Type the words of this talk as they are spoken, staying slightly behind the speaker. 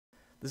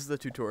This is the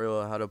tutorial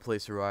on how to play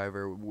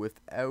Survivor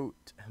without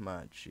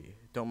Hamachi.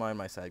 Don't mind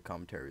my side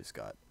commentary,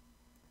 Scott.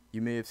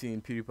 You may have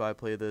seen PewDiePie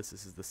play this.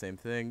 This is the same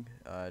thing.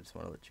 I just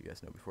want to let you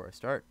guys know before I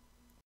start.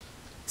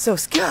 So,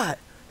 Scott,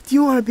 do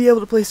you want to be able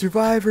to play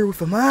Survivor with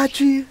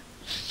Hamachi?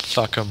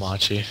 Fuck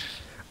Hamachi.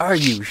 Are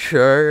you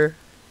sure?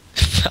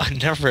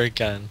 Never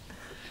again.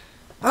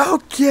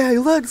 Okay,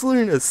 let's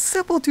learn a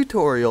simple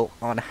tutorial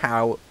on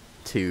how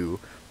to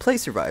play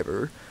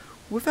Survivor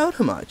without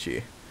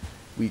Hamachi.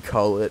 We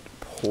call it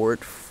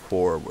port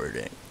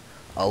forwarding.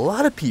 A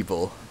lot of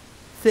people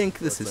think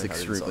this is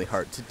extremely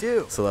hard to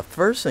do. So the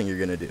first thing you're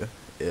going to do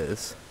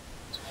is,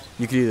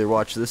 you can either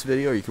watch this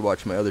video or you can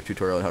watch my other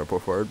tutorial on how to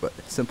port forward, but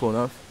it's simple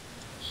enough.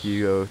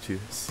 You go to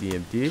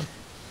CMD.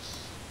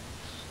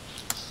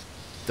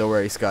 Don't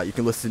worry, Scott, you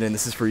can listen in.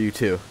 This is for you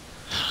too.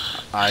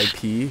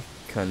 IP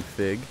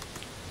config.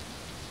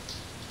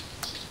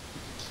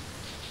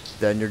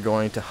 Then you're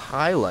going to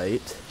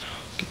highlight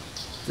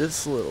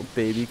this little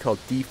baby called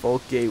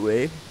default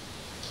gateway,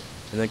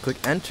 and then click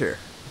enter.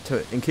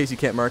 In case you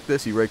can't mark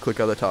this, you right click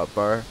on the top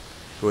bar,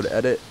 go to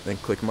edit, then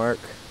click mark,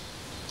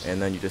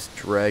 and then you just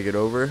drag it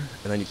over,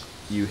 and then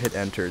you hit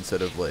enter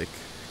instead of like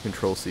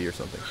control C or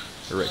something,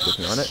 or right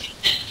clicking on it.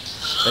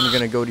 Then you're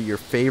gonna go to your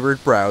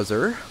favorite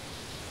browser,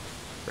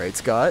 right,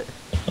 Scott?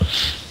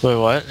 Wait,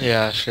 what?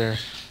 Yeah, sure.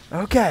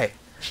 Okay,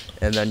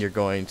 and then you're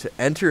going to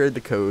enter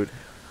the code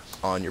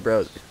on your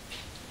browser.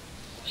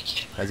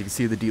 As you can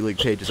see, the D-Link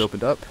page is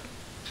opened up.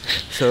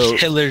 So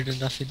Hitler did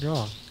nothing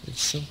wrong.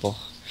 It's simple.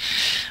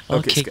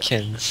 Okay, Okay,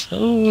 Kins.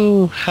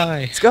 Oh,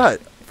 hi. Scott,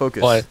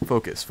 focus. What?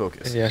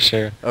 Focus. Yeah,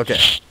 sure. Okay.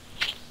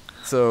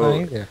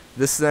 So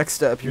this next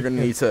step, you're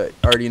gonna need to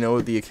already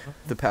know the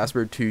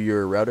password to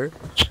your router,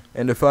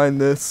 and to find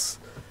this,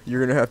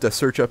 you're gonna have to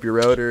search up your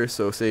router.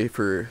 So say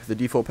for the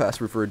default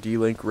password for a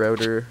D-Link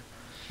router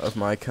of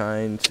my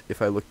kind,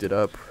 if I looked it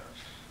up,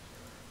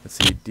 let's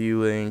see,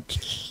 D-Link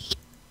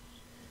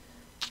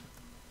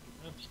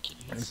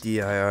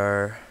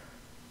dir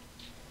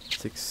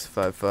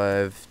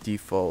 655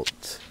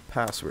 default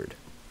password.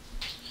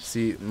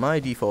 See, my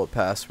default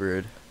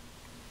password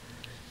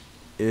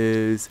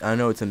is, I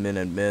know it's a min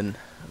and min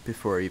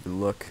before I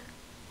even look.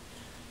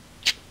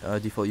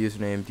 Default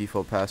username,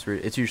 default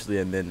password. It's usually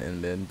a min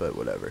and min, but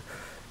whatever.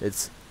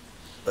 It's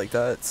like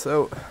that.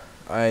 So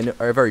I've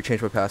already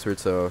changed my password,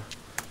 so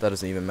that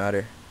doesn't even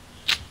matter.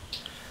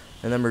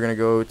 And then we're gonna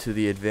go to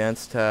the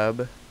advanced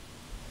tab,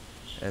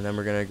 and then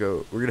we're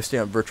gonna stay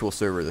on virtual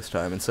server this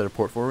time instead of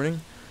port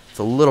forwarding. It's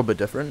a little bit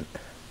different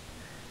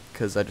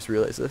because I just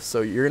realized this.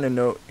 So you're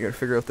gonna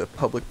figure out the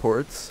public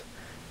ports,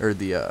 or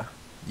the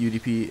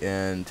UDP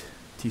and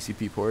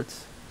TCP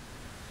ports.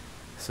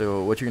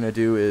 So what you're gonna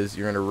do is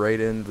you're gonna write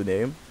in the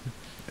name.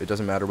 It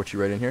doesn't matter what you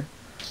write in here.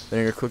 Then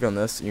you're gonna click on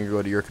this and you're gonna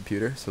go to your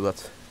computer. So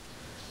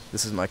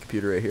this is my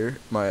computer right here,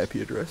 my IP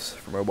address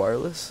for my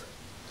wireless,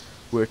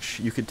 which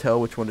you can tell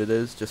which one it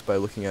is just by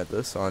looking at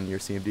this on your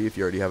CMD if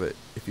you already have it,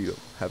 if you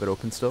have it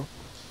open still.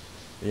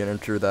 You're gonna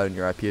enter that in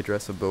your IP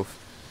address of both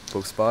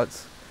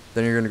spots.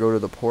 Then you're gonna go to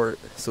the port.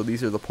 So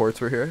these are the ports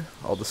for here.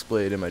 I'll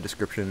display it in my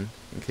description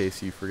in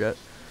case you forget.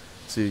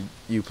 So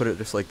you put it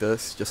just like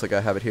this, just like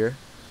I have it here.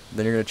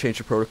 Then you're gonna change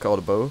the protocol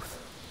to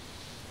both,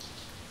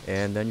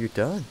 and then you're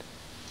done.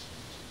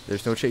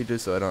 There's no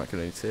changes, so I'm not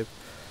gonna need to save.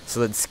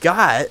 So then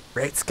Scott,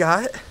 right,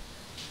 Scott?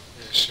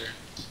 Yeah, sure.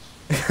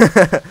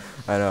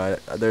 I know,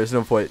 there's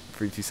no point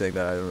for you two saying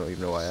that. I don't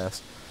even know why I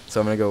asked.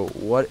 So I'm going to go,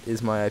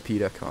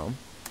 whatismyip.com.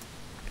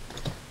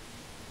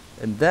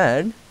 And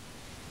then,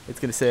 it's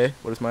going to say,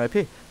 what is my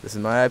IP? This is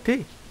my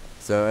IP.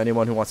 So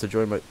anyone who wants to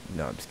join my...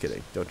 No, I'm just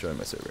kidding. Don't join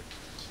my server.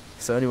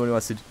 So anyone who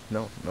wants to...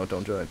 No,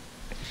 don't join.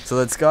 So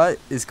then Scott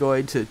is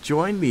going to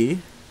join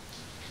me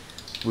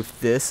with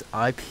this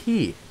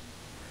IP.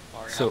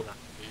 So,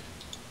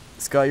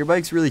 Scott, your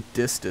mic's really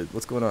distant.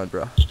 What's going on,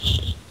 bro?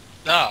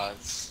 No,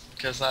 it's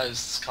because I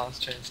was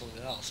concentrating on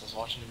something else. I was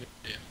watching a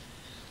video.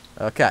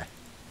 Okay.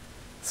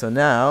 So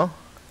now,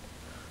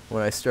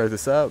 when I start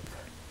this up,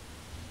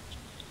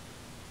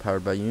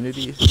 powered by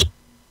Unity,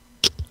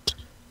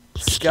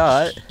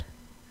 Scott,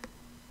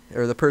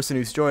 or the person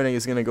who's joining,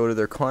 is going to go to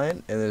their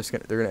client, and they're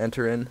going to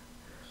enter in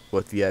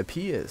what the IP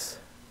is.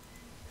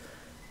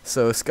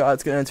 So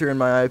Scott's going to enter in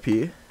my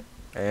IP,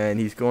 and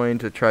he's going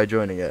to try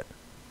joining it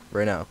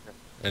right now.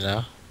 Right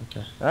now?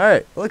 Okay.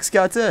 Alright, look,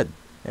 Scott's in.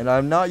 And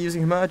I'm not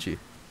using Hamachi.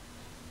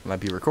 I might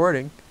be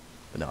recording,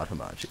 but not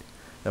Hamachi.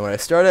 Then when I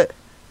start it,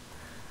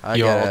 I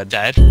You're get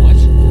dead? What?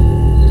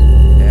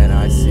 And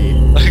I see.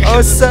 Oh,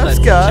 what's up,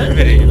 Scott?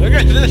 Look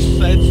at this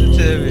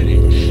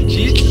sensitivity.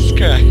 Jesus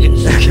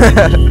Christ.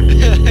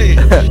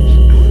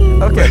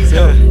 Okay,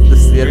 so this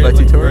is the end of my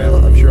tutorial.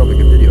 I'm sure I'll make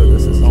a video of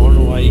this. I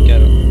wonder why you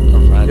get a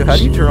red. Yo, how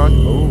do you turn on?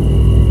 Oh.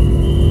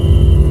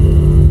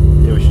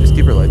 Yeah, we should just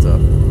keep our lights off.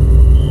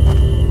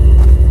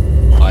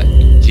 What?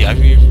 Do you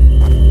have your...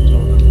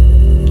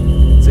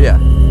 So yeah,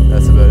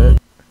 that's about it.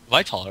 Am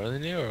I taller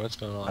than you, or what's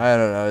going on? I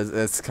don't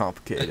know. It's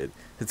complicated.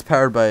 It's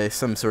powered by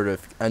some sort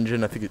of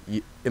engine. I think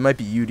it might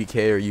be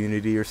UDK or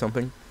Unity or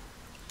something.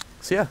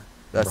 So yeah,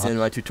 that's in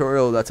my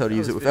tutorial. That's how to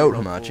use it without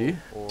Hamachi.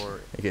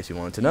 in case you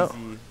wanted to know.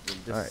 Easy, then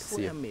just Alright,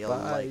 see ya. slam me a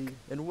Bye. like.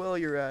 And while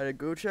you're at it,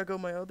 go check out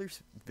my other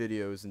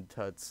videos and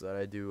tuts that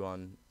I do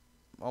on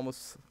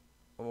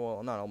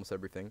not almost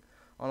everything,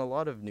 on a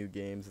lot of new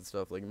games and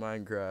stuff like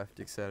Minecraft,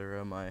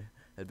 etc. My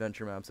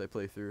adventure maps I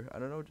play through. I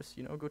don't know, just,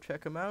 go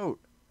check them out.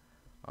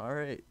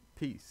 Alright,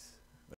 peace.